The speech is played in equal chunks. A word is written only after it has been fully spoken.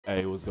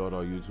Hey, what's going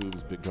on YouTube?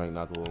 It's Big Drank,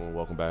 not the little one.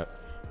 Welcome back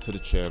to the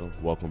channel.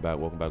 Welcome back.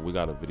 We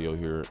got a video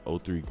here,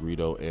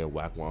 03Greedo and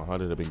Wack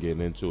 100. I've been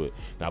getting into it.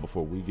 Now,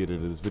 before we get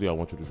into this video, I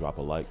want you to drop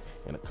a like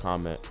and a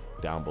comment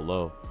down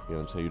below. You know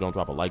what I'm saying? You don't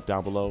drop a like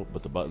down below,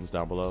 but the button's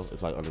down below.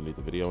 It's like underneath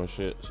the video and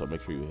shit. So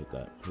make sure you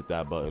hit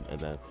that button, and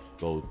then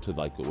go to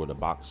like where the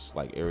box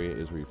like area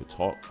is where you could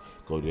talk.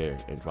 Go there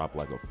and drop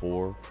like a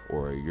 4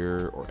 or a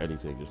year or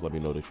anything. Just let me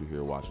know that you're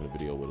here watching the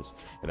video with us.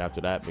 And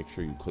after that, make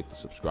sure you click the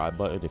subscribe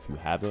button if you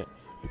haven't,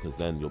 because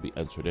then you'll be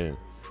entered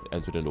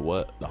into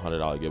what? The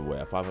 $100 giveaway.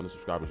 At 500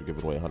 subscribers, we're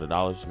giving away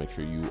 $100. Make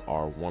sure you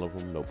are one of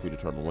them. No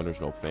predetermined winners,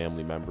 no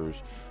family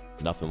members,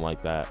 nothing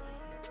like that.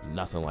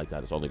 Nothing like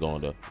that. It's only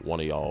going to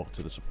one of y'all,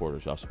 to the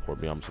supporters. Y'all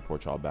support me, I'm gonna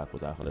support y'all back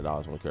with that $100.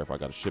 I don't care if I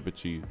gotta ship it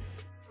to you,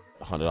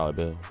 a $100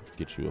 bill,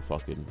 get you a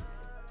fucking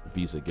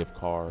Visa gift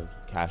card,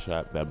 Cash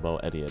App, Venmo,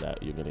 any of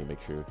that. We're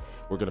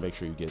gonna make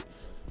sure you get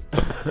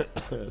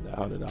that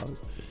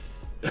 $100.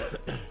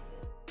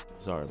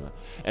 Sorry, man.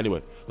 Anyway,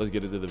 let's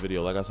get into the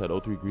video. Like I said,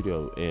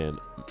 03Greedo and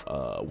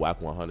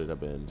Wack 100 have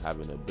been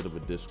having a bit of a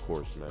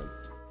discourse, man.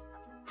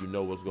 You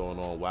know what's going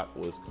on. Wack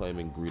was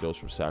claiming Greedo's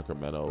from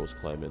Sacramento, was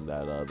claiming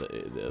that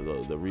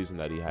the reason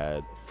that he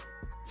had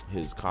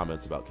his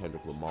comments about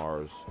Kendrick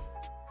Lamar's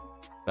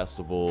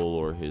festival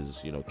or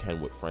his, you know, Ken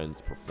with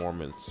Friends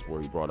performance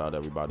where he brought out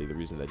everybody, the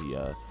reason that he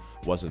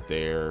wasn't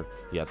there,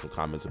 he had some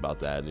comments about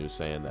that, and he was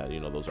saying that,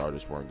 you know, those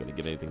artists weren't going to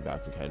get anything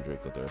back from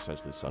Kendrick, that they're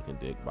essentially sucking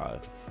dick by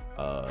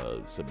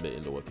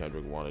submitting to what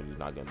Kendrick wanted.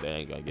 They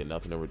ain't gonna get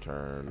nothing in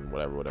return,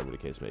 whatever the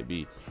case may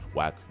be.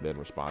 Wack then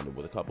responded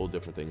with a couple of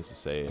different things to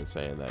say, and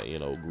saying that, you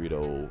know,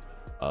 Greedo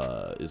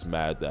is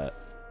mad that,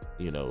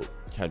 you know,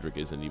 Kendrick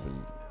isn't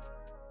even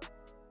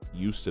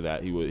used to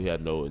that. He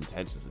had no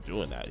intentions of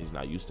doing that. He's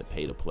not used to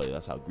pay to play.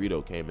 That's how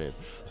Greedo came in,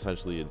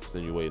 essentially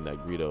insinuating that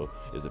Greedo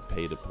is a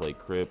pay to play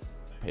Crip,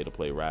 pay to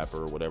play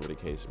rapper, whatever the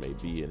case may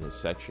be, in his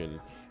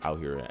section out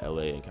here in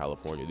LA and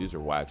California. These are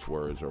Wack's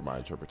words, or my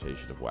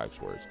interpretation of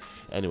Wack's words.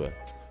 Anyway,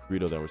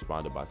 Greedo then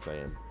responded by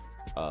saying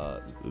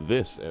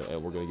this,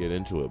 and we're gonna get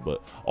into it,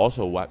 but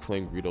also Wack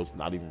claimed Greedo's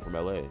not even from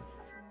LA,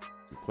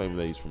 claiming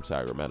that he's from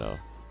Sacramento,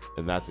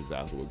 and that's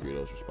exactly what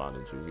Greedo's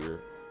responding to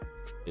here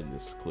in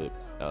this clip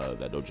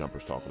that No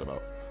Jumper's talking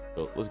about.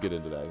 So let's get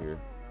into that here.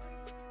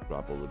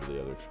 Drop over to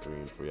the other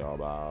extreme for y'all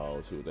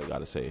about, see what they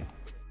gotta say.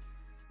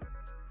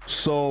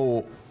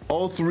 So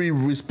 03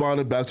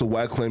 responded back to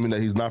Wack claiming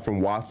that he's not from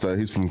Watts, that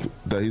he's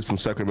from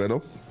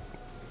Sacramento.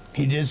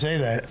 He did say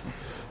that.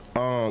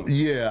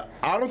 Yeah,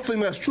 I don't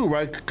think that's true,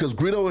 right? Because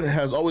Greedo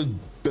has always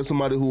been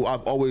somebody who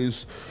I've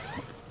always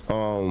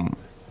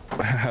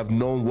have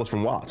known was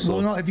from Watts. So.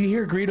 Well, no, if you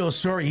hear Greedo's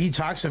story, he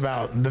talks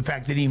about the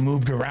fact that he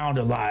moved around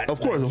a lot.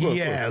 Of course,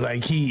 yeah,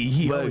 like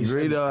he. But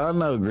Greedo, I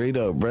know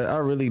Greedo, bro. I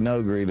really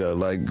know Greedo.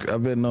 Like,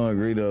 I've been knowing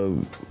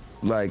Greedo.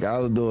 Like, I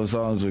was doing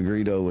songs with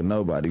Greedo when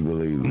nobody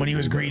believed when he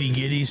was Greedy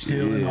Giddy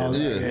still and all that.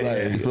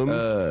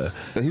 Yeah.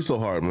 And he's so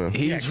hard, man.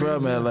 He's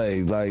from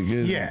LA. Like,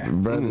 his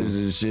brothers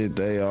and shit,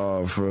 they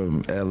are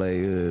from LA.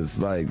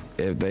 It's like,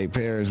 if they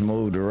parents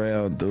moved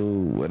around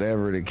through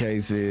whatever the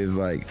case is,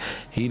 like,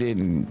 he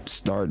didn't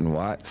start in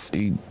Watts.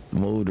 He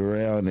moved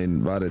around,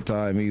 and by the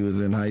time he was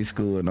in high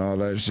school and all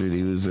that shit,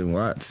 he was in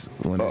Watts.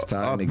 When it's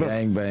time to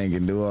gangbang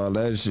and do all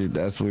that shit,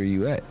 that's where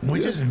you at.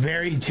 Which is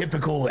very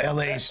typical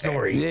LA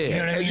story. Yeah. You know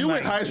what I mean? And you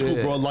in high school,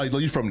 bro, like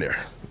you from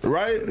there,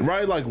 right?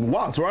 Right, like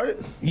Watts, right?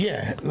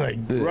 Yeah, like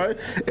right.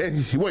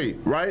 And wait,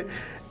 right?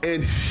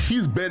 And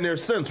he's been there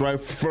since, right?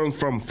 From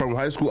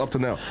high school up to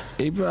now.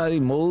 He probably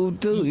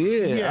moved too.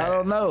 Yeah, I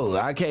don't know.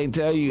 I can't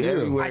tell you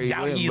everywhere. I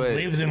doubt he went,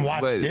 lives in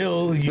Watts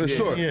still.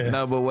 Sure. Yeah.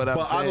 No, but what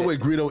I'm saying. Either way,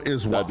 Greedo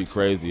is Watts. That'd be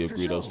crazy if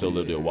Greedo still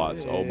lived in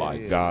Watts. Oh my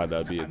God,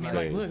 that'd be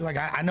insane. Like, look,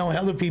 I know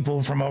hella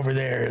people from over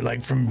there,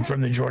 like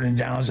from the Jordan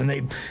Downs, and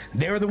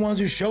they were the ones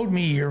who showed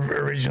me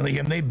originally,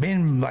 and they've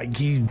been like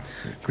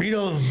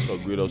Greedo. So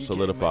Greedo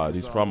solidified.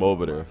 He's from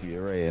over there.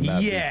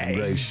 Yeah,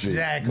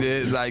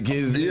 exactly. Like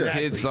his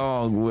hit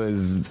song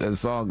was a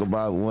song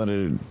about one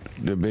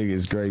of the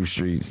biggest grave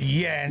streets.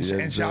 Yeah,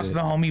 and shouts to the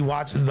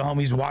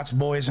homies Watts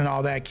boys and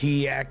all that.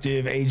 Key,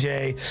 Active,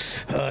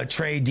 AJ,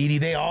 Trey, Didi,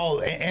 they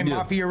all, and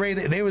Mafia Ray,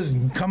 they was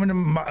coming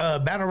to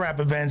battle rap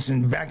events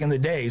and back in the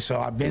day. So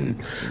I've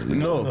been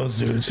knowing those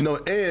dudes. No,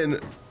 and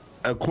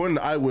according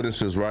to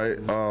eyewitnesses, right,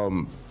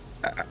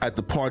 at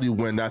the party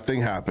when that thing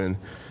happened,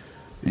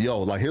 yo,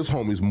 like his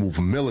homies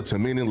moved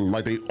militant, meaning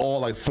like they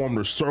all like formed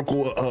a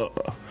circle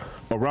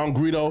around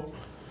Greedo.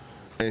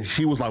 And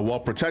he was like well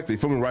protected, you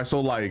feel me, right? So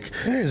like,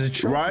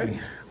 right?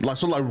 Like,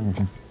 so like,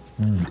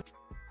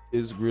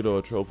 is Greedo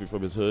a trophy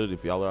from his hood?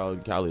 If y'all are out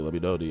in Cali, let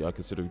me know. Do y'all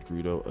consider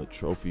Greedo a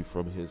trophy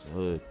from his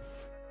hood?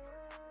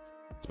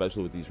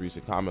 Especially with these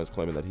recent comments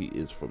claiming that he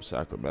is from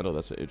Sacramento.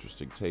 That's an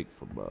interesting take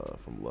from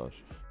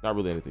Lush. Not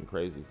really anything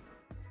crazy,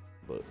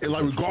 but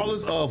like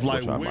regardless of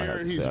like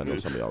where he's. I know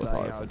some of y'all are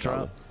probably from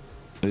Trump.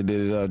 They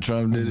did it.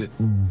 Trump did it,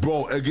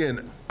 bro.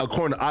 Again,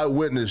 according to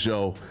eyewitness,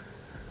 yo.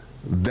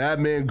 that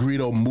man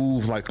Greedo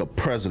moved like a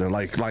president,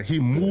 like he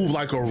moved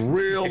like a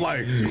real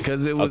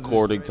because it was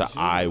according to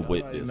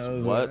eyewitness.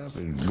 What?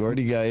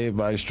 Gordy got hit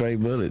by straight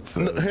bullets.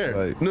 So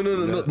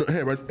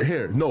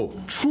no,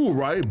 true,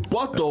 right?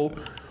 But though,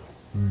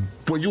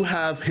 when you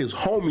have his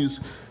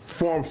homies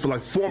form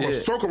a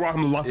circle around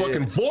him like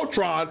fucking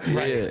Voltron,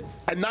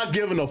 and not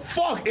giving a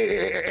fuck.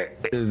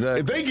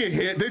 If they get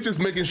hit, they're just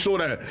making sure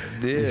that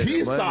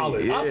he's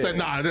solid. I said,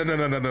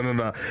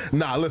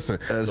 nah, listen.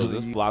 So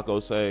this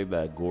Flacco saying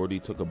that Gordy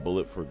took a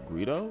bullet for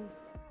Greedo?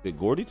 Did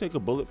Gordy take a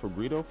bullet for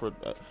Greedo?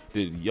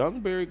 Did young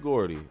Barry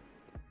Gordy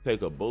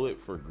take a bullet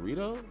for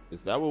Greedo?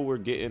 Is that what we're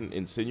getting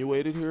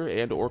insinuated here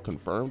and or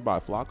confirmed by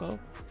Flacco?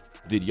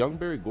 Did young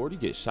Barry Gordy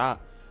get shot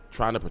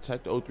trying to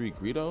protect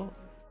 03Greedo?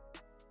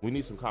 We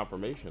need some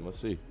confirmation. Let's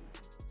see.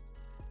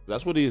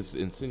 That's what he's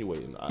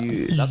insinuating.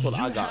 That's what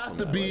I got from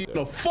that. You have to be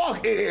the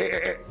fuck.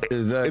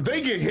 If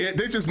they get hit,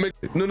 they just make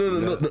no.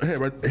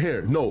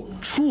 Here. No,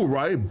 true,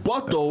 right?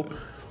 But though,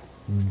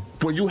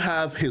 when you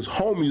have his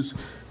homies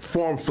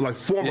form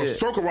a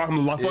circle around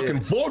him like fucking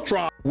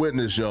Voltron.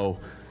 Witness,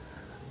 yo.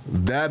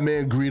 That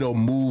man Greedo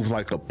moved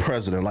like a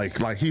president,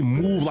 like he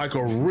moved like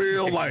a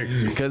real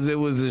because it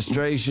was a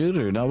straight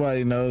shooter.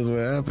 Nobody knows what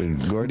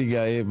happened. Gordy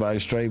got hit by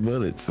straight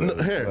bullets. So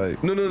here,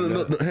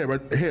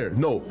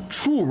 no,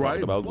 true, right?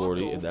 Talking about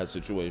Gordy in that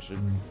situation.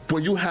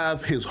 When you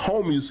have his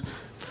homies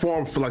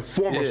form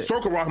a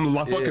circle around him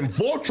like fucking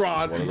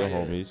Voltron. One of the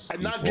homies,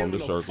 and he formed a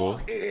circle.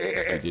 He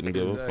didn't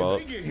give a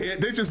fuck.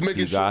 They just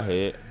making sure. Got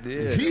hit.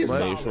 He's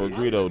making sure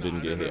Greedo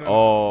didn't get hit.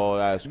 Oh,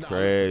 that's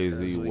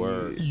crazy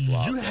work.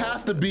 You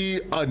have to be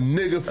a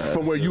nigga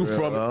from where you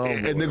from,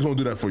 and niggas won't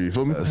do that for you.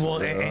 Feel me?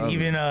 Well, and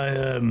even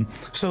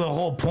so, the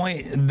whole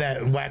point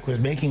that Wack was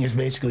making is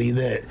basically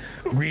that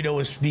Greedo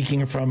was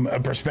speaking from a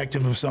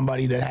perspective of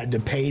somebody that had to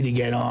pay to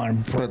get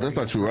on. But that's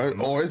not true, right?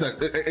 Or is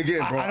that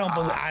again, bro?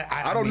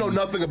 I don't know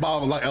nothing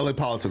about LA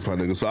politics, my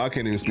nigga, so I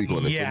can't even speak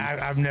on it. Yeah,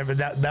 I've never.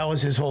 That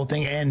was his whole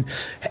thing, and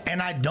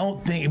I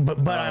don't think,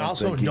 but I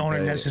also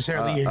don't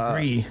necessarily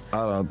agree. I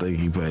don't think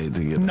he paid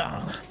to get.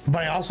 No,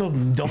 but I also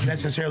don't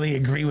necessarily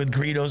agree with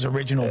Greedo's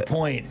original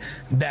point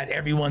that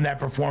everyone that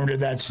performed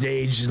at that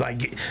stage,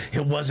 like,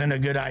 it wasn't a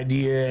good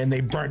idea, and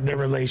they burnt their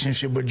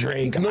relationship with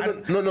Drake. No. I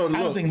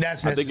don't think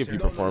that's necessary. I think if you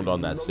performed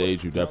on that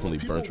stage, you definitely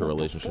burnt your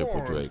relationship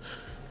with Drake.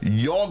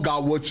 Y'all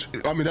got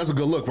I mean, that's a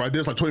good look, right?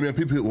 There's like 20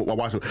 million people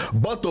watching.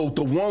 But the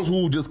ones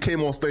who just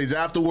came on stage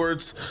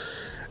afterwards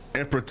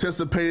and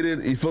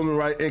participated, you feel me,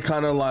 right? And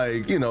kind of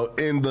like, in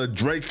the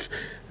Drake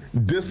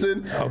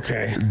dissing.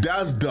 Okay.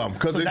 That's dumb.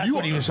 Because if that's you,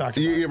 what he was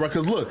talking about. Yeah, right.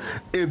 Because look,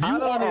 if you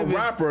are a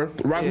rapper,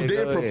 right, who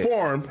didn't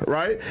perform,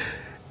 right,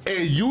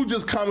 and you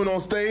just coming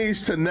on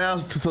stage to now.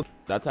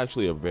 That's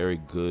actually a very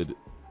good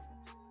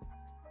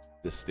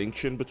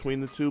distinction between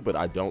the two, but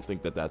I don't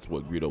think that that's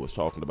what Greedo was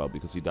talking about,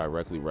 because he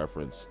directly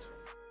referenced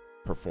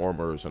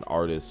performers and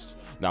artists.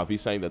 Now, if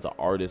he's saying that the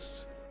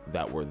artists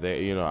that were there,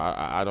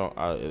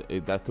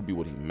 that could be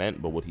what he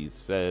meant, but what he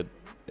said,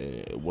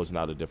 it was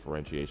not a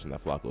differentiation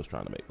that Flacco was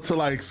trying to make. To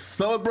like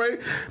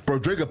celebrate, bro,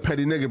 Drake a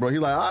petty nigga, bro. He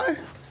like, all right.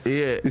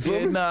 Yeah,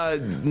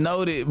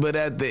 noted, but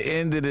at the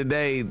end of the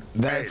day,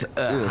 that's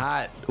a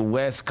hot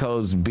West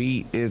Coast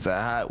beat. It's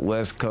a hot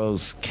West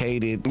Coast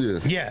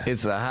cadence. Yeah.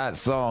 It's a hot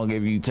song.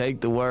 If you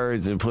take the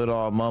words and put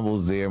all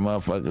mumbles there,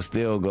 motherfucker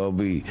still gonna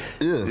be.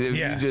 If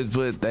you just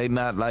put they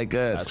not like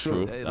us. That's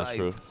true. That's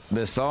true.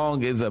 The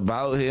song is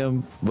about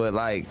him, but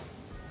like,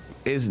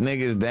 it's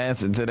niggas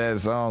dancing to that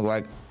song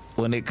like.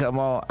 When it come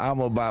on,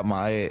 I'm about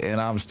my head, and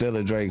I'm still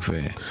a Drake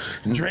fan.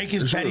 Drake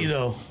is petty,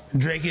 though.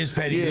 Drake is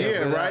petty.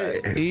 Yeah,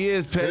 right. He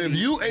is petty. And if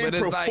you ain't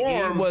performed, like,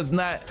 it was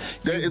not.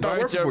 You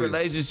burnt your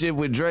relationship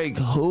with Drake.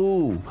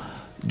 Who?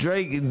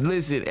 Drake,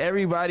 listen,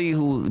 everybody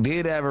who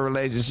did have a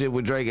relationship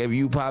with Drake, if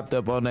you popped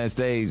up on that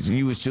stage,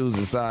 you was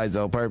choosing sides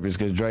on purpose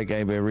because Drake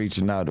ain't been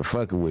reaching out to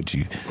fucking with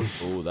you.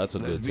 Oh, that's a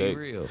good take.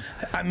 Real.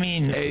 I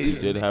mean, if you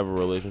did have a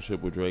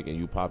relationship with Drake and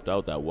you popped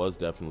out, that was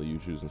definitely you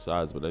choosing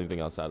sides. But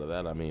anything outside of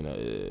that, I mean,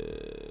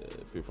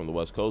 if you're from the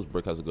West Coast,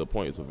 Brick has a good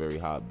point. It's a very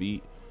hot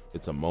beat.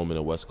 It's a moment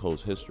in West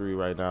Coast history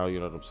right now. You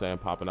know what I'm saying?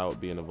 Popping out,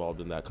 being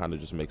involved in that kind of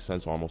just makes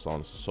sense almost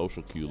on a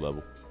social cue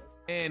level.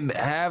 And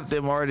half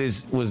them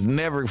artists was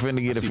never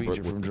finna get a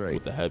feature from Drake.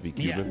 With the heavy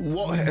Cuban.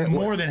 Yeah,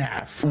 more than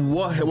half.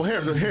 Well,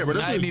 here, but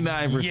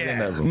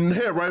 99% of them.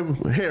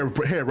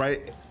 Here, right?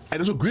 And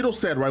that's what Greedo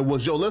said, right?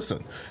 Was, yo,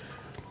 listen,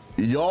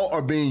 y'all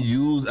are being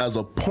used as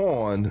a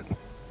pawn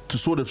to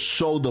sort of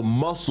show the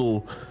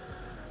muscle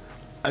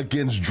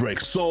against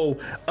Drake. So,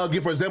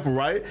 again, for example,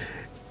 right?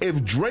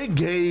 If Drake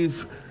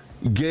gave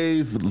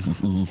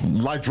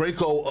like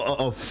Draco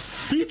a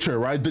feature,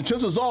 right? The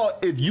chances are,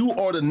 if you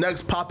are the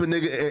next poppin'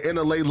 nigga in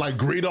LA like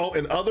Greedo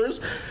and others,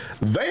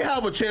 they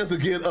have a chance to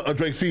get a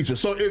Drake feature.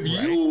 So if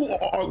you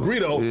are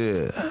Greedo,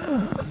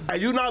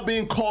 and you're not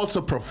being called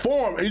to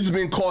perform, and you're just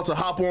being called to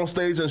hop on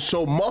stage and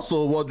show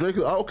muscle, well, Drake,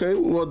 okay,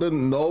 well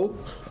then no.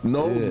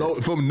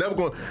 If I'm never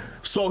going.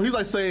 So he's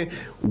like saying,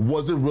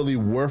 was it really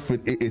worth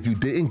it if you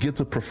didn't get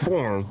to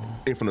perform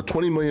in front of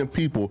 20 million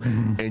people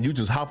and you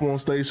just hop on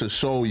stage to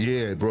show,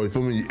 yeah, bro, you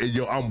feel me?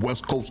 Yo, I'm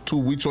West Coast 2,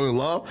 we showing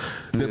love.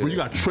 Then bro, you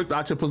got tricked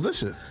out your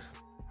position.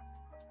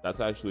 That's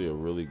actually a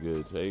really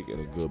good take and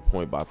a good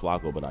point by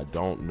Flacco, but I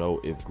don't know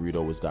if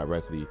Greedo was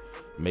directly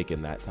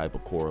making that type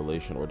of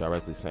correlation or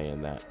directly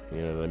saying that.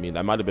 You know what I mean?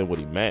 That might have been what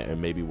he meant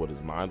and maybe what his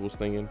mind was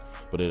thinking,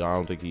 but I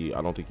don't think he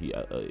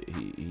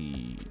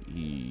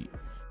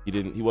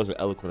wasn't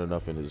eloquent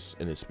enough in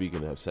his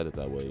speaking to have said it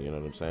that way. You know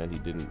what I'm saying?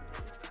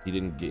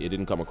 It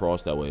didn't come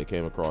across that way. It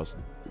came across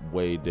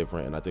way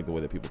different, and I think the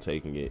way that people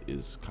taking it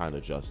is kind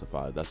of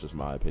justified. That's just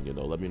my opinion,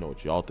 though. Let me know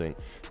what y'all think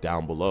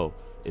down below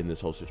in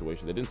this whole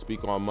situation. They didn't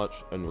speak on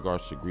much in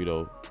regards to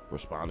Greedo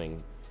responding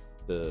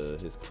to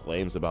his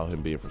claims about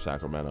him being from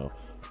Sacramento,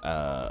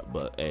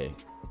 but hey,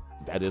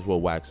 that is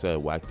what Wack said.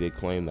 Wack did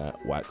claim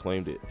that. Wack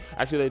claimed it.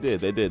 Actually,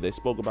 they did. They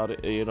spoke about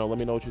it. You know, let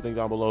me know what you think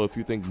down below. If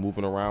you think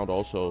moving around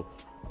also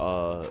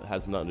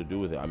has nothing to do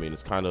with it. I mean,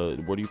 it's kind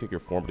of, where do you think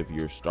your formative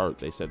years start?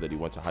 They said that he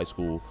went to high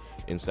school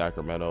in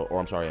Sacramento, or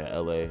I'm sorry, in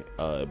LA,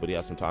 but he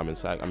had some time in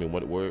Sac. I mean,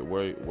 what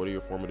are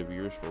your formative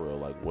years for real?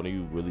 Like, when do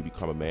you really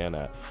become a man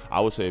at?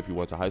 I would say if you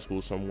went to high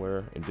school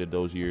somewhere and did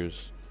those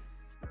years,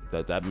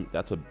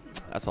 that's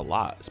a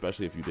lot,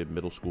 especially if you did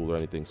middle school or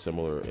anything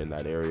similar in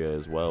that area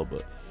as well.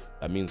 But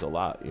that means a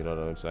lot, you know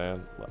what I'm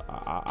saying?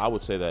 I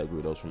would say that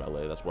Greedo's from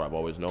LA. That's where I've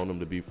always known him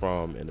to be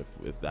from, and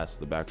if that's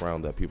the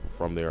background that people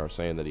from there are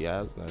saying that he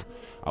has, then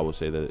I would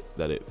say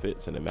that it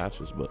fits and it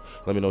matches. But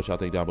let me know what y'all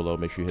think down below.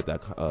 Make sure you hit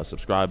that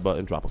subscribe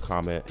button, drop a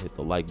comment, hit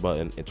the like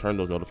button, and turn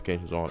those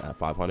notifications on at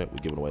 500. We're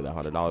giving away that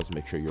 $100.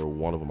 Make sure you're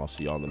one of them. I'll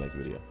see y'all in the next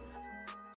video.